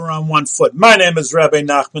on one foot. My name is Rabbi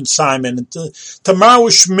Nachman Simon. And tomorrow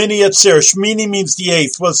is Shmini Atzeret. Shmini means the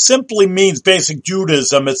eighth. Well, it simply means basic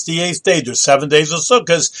Judaism. It's the eighth day. There's 7 days of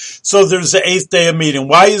Sukkot, so there's the eighth day of meeting.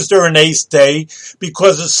 Why is there an eighth day?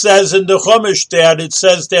 Because it says in the Chumash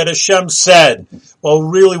that Hashem said. Well,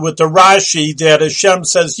 really with the Rashi, that Hashem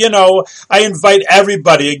says, I invite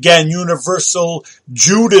everybody, again, universal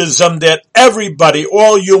Judaism, that everybody,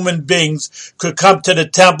 all human beings, could come to the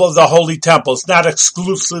temple, the holy temple. It's not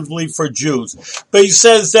exclusively for Jews. But he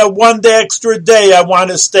says that one day, extra day, I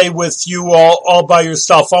want to stay with you all by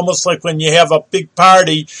yourself. Almost like when you have a big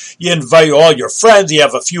party, you invite all your friends, you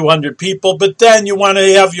have a few hundred people, but then you want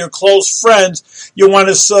to have your close friends, you want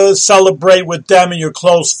to celebrate with them and your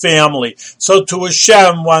close family. So to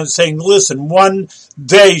Hashem, one saying, listen, one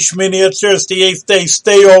day, Shmini Atzeret, the eighth day,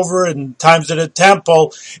 stay over in times at the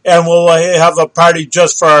temple, and we'll have a party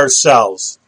just for ourselves.